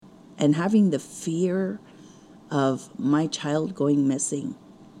and having the fear of my child going missing.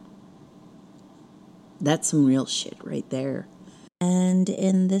 That's some real shit right there. And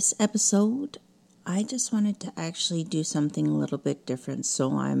in this episode, I just wanted to actually do something a little bit different.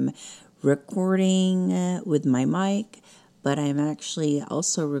 So I'm recording with my mic, but I'm actually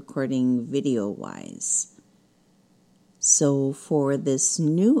also recording video-wise. So for this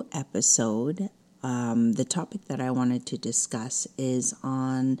new episode, the topic that I wanted to discuss is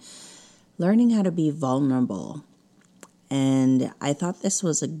on learning how to be vulnerable. And I thought this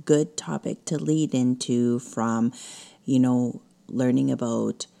was a good topic to lead into from, learning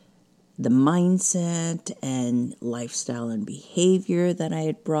about the mindset and lifestyle and behavior that I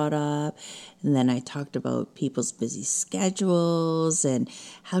had brought up. And then I talked about people's busy schedules and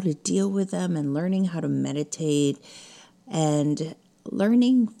how to deal with them and learning how to meditate and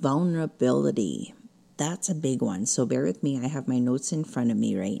learning vulnerability. That's a big one. So bear with me. I have my notes in front of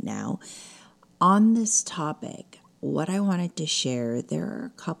me right now. On this topic, what I wanted to share, there are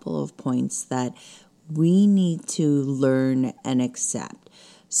a couple of points that we need to learn and accept.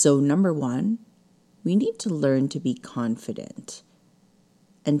 So number one, we need to learn to be confident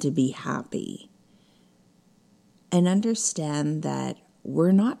and to be happy and understand that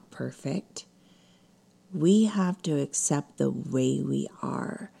we're not perfect. We have to accept the way we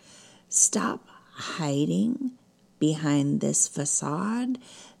are. Stop hiding behind this facade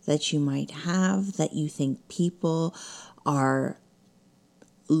that you might have, that you think people are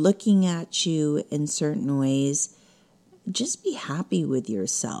looking at you in certain ways. Just be happy with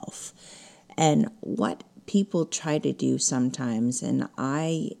yourself. And what people try to do sometimes, and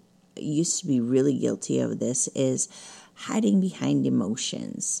I used to be really guilty of this, is hiding behind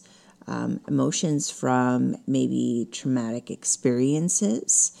emotions. Emotions from maybe traumatic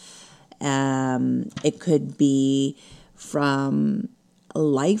experiences. It could be from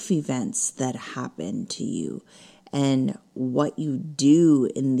life events that happen to you and what you do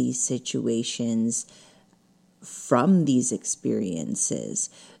in these situations from these experiences.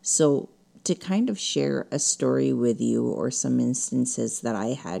 So to kind of share a story with you or some instances that I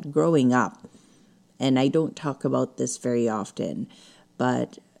had growing up, and I don't talk about this very often,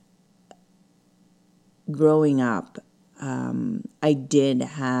 but growing up, I did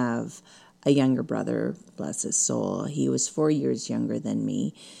have a younger brother, bless his soul. He was 4 years younger than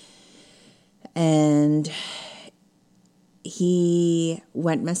me. And he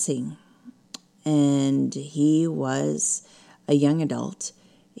went missing. And he was a young adult.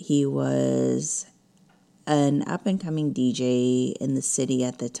 He was an up-and-coming DJ in the city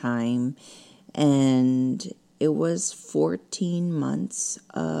at the time. And it was 14 months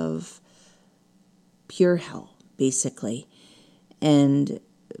of pure hell, basically. And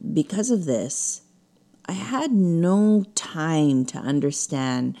because of this, I had no time to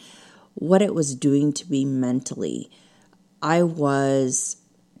understand what it was doing to me mentally. I was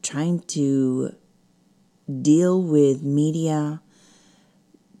trying to deal with media,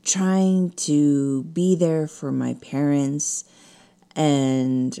 trying to be there for my parents,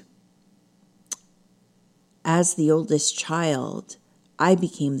 and as the oldest child, I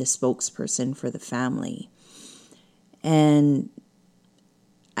became the spokesperson for the family. And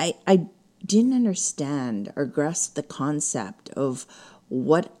I didn't understand or grasp the concept of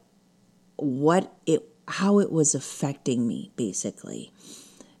how it was affecting me, basically.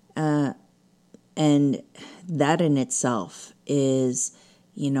 And that in itself is,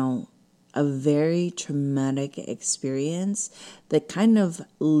 a very traumatic experience that kind of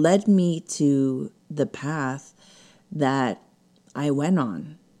led me to the path that I went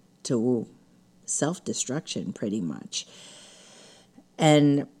on, to self-destruction pretty much.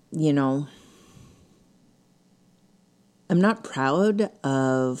 And, I'm not proud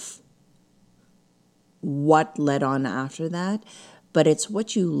of what led on after that, but it's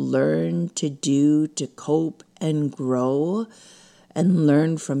what you learn to do to cope and grow and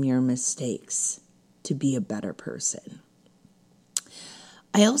learn from your mistakes to be a better person.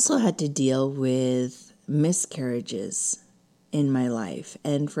 I also had to deal with miscarriages in my life.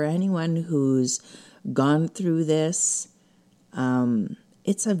 And for anyone who's gone through this,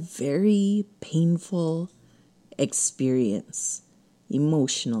 it's a very painful experience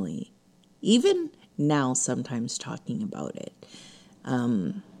emotionally. Even now, sometimes talking about it.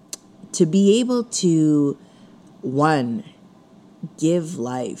 To be able to, one, give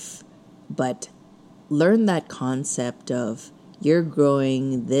life, but learn that concept of you're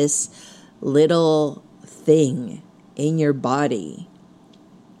growing this little thing in your body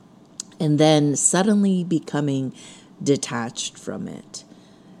and then suddenly becoming detached from it.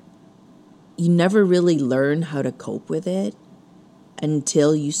 You never really learn how to cope with it.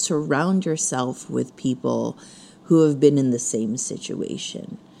 until you surround yourself with people who have been in the same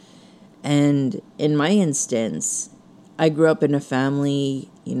situation. And in my instance, I grew up in a family,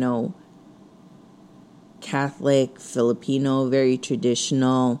 Catholic, Filipino, very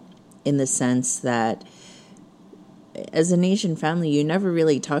traditional, in the sense that as an Asian family, you never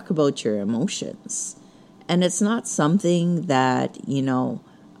really talk about your emotions. And it's not something that,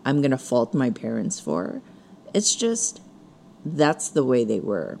 I'm going to fault my parents for. It's just, that's the way they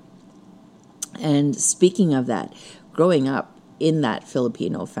were. And speaking of that, growing up in that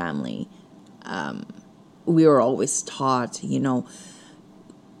Filipino family, we were always taught,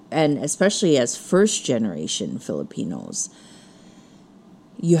 and especially as first generation Filipinos,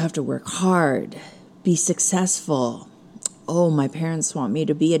 you have to work hard, be successful. Oh, my parents want me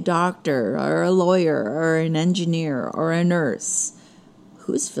to be a doctor or a lawyer or an engineer or a nurse.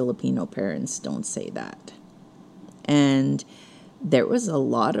 Whose Filipino parents don't say that? And there was a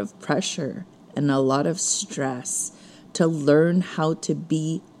lot of pressure and a lot of stress to learn how to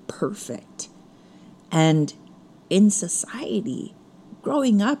be perfect. And in society,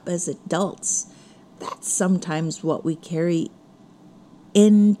 growing up as adults, that's sometimes what we carry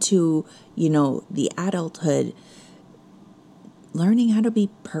into, the adulthood, learning how to be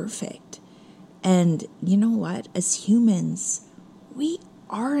perfect. And you know what? As humans, we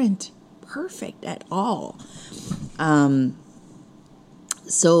aren't perfect at all.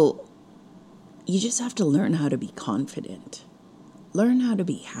 So you just have to learn how to be confident. Learn how to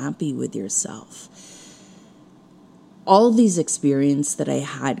be happy with yourself. All these experiences that I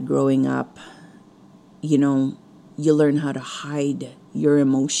had growing up, you learn how to hide your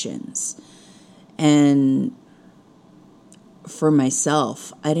emotions. And for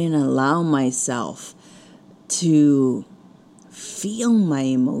myself, I didn't allow myself to feel my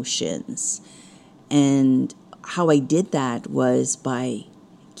emotions. And how I did that was by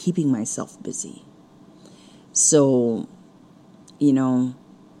keeping myself busy. So,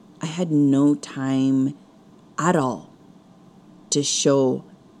 I had no time at all to show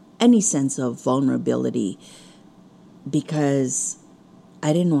any sense of vulnerability because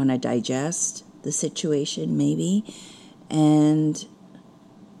I didn't want to digest the situation maybe, and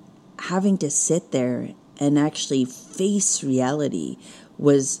having to sit there and actually face reality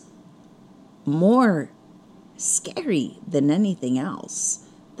was more scary than anything else,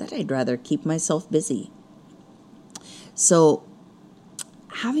 that I'd rather keep myself busy. So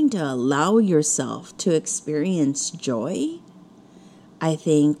having to allow yourself to experience joy, I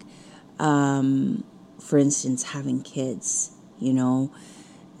think, for instance, having kids,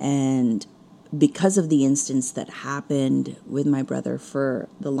 and because of the instance that happened with my brother for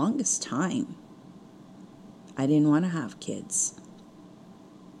the longest time, I didn't want to have kids.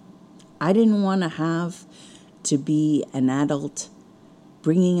 I didn't want to have to be an adult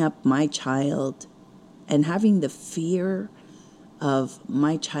bringing up my child and having the fear of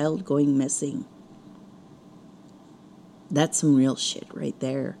my child going missing. That's some real shit right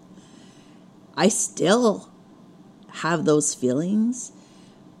there. I still have those feelings,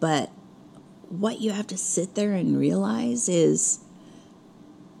 but what you have to sit there and realize is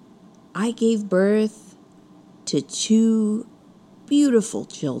I gave birth to 2 beautiful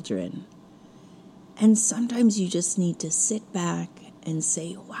children. And sometimes you just need to sit back and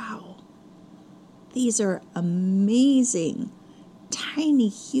say, wow, these are amazing, tiny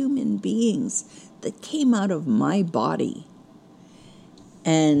human beings that came out of my body.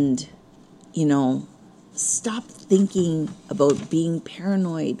 And, stop thinking about being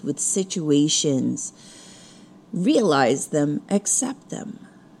paranoid with situations. Realize them, accept them,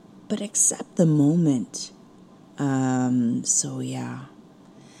 but accept the moment.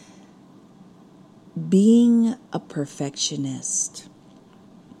 Being a perfectionist,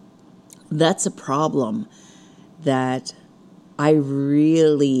 that's a problem that I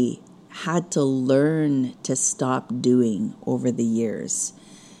really had to learn to stop doing over the years.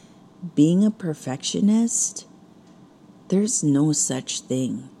 Being a perfectionist, there's no such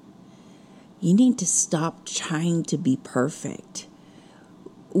thing. You need to stop trying to be perfect.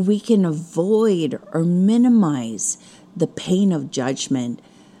 We can avoid or minimize the pain of judgment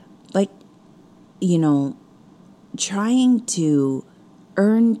by, trying to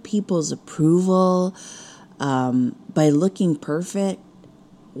earn people's approval by looking perfect.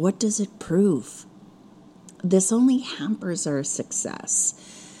 What does it prove? This only hampers our success.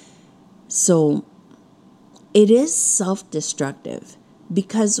 So it is self-destructive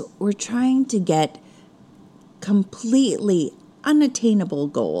because we're trying to get completely unattainable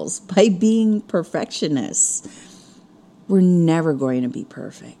goals by being perfectionists. We're never going to be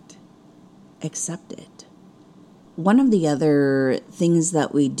perfect. Accept it. one of the other things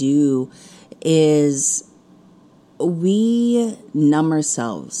that we do is we numb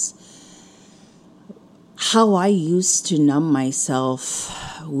ourselves. How I used to numb myself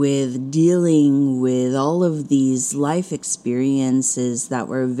with dealing with all of these life experiences that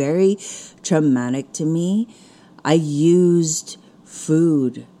were very traumatic to me, I used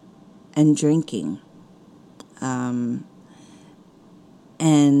food and drinking. And,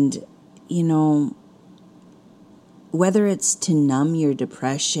 you know, whether it's to numb your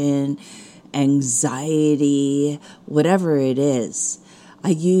depression, anxiety, whatever it is, I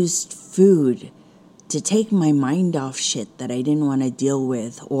used food to take my mind off shit that I didn't want to deal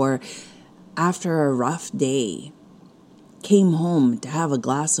with, or after a rough day, came home to have a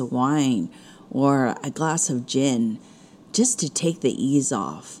glass of wine or a glass of gin just to take the ease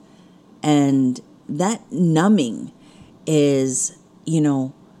off. And that numbing is, you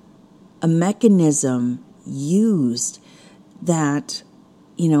know, a mechanism used that,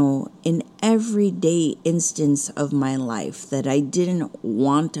 you know, in everyday instance of my life that I didn't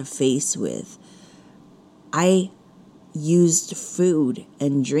want to face with, I used food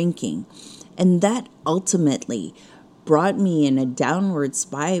and drinking. And that ultimately brought me in a downward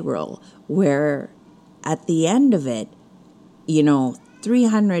spiral where at the end of it, you know,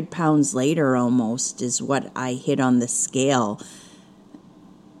 300 pounds later almost is what I hit on the scale.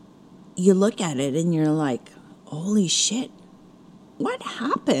 You look at it and you're like, holy shit, what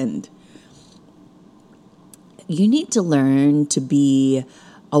happened? You need to learn to be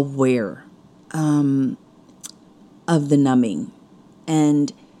aware of the numbing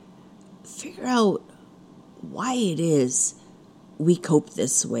and figure out why it is we cope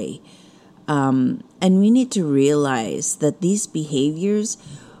this way. And we need to realize that these behaviors,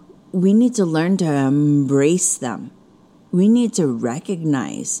 we need to learn to embrace them. We need to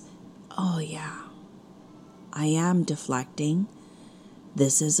recognize, oh yeah, I am deflecting.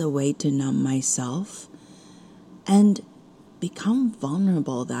 This is a way to numb myself and become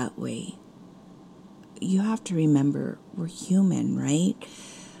vulnerable that way. You have to remember we're human, right?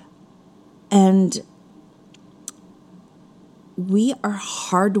 And we are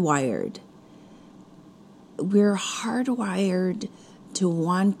hardwired. We're hardwired to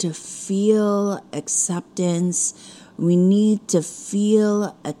want to feel acceptance. We need to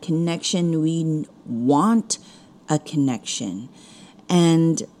feel a connection. We want a connection.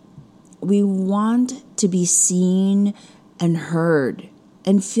 And we want to be seen and heard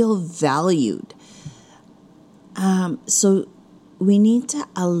and feel valued. So we need to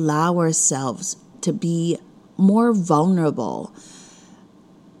allow ourselves to be more vulnerable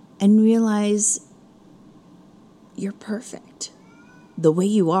and realize you're perfect the way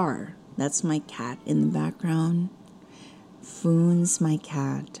you are. That's my cat in the background. Foon's my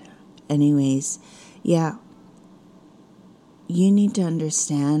cat. Anyways, yeah, you need to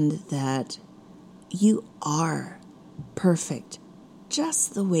understand that you are perfect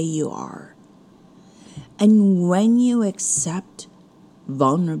just the way you are. And when you accept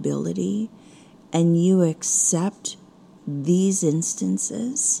vulnerability and you accept these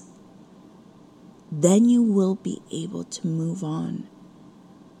instances, then you will be able to move on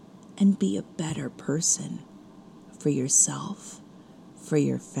and be a better person for yourself, for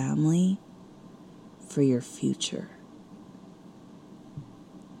your family, for your future.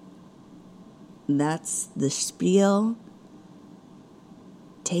 That's the spiel.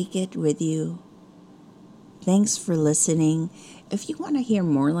 Take it with you. Thanks for listening. If you want to hear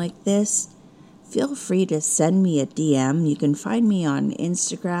more like this, feel free to send me a DM. You can find me on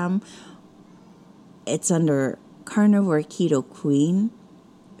Instagram. It's under Carnivore Keto Queen.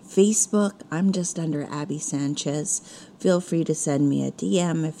 Facebook, I'm just under Abby Sanchez. Feel free to send me a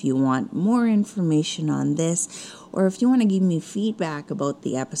DM if you want more information on this, or if you want to give me feedback about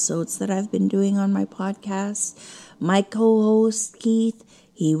the episodes that I've been doing on my podcast. My co-host, Keith,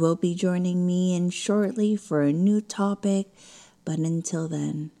 he will be joining me in shortly for a new topic. But until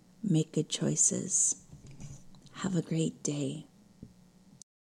then, make good choices. Have a great day.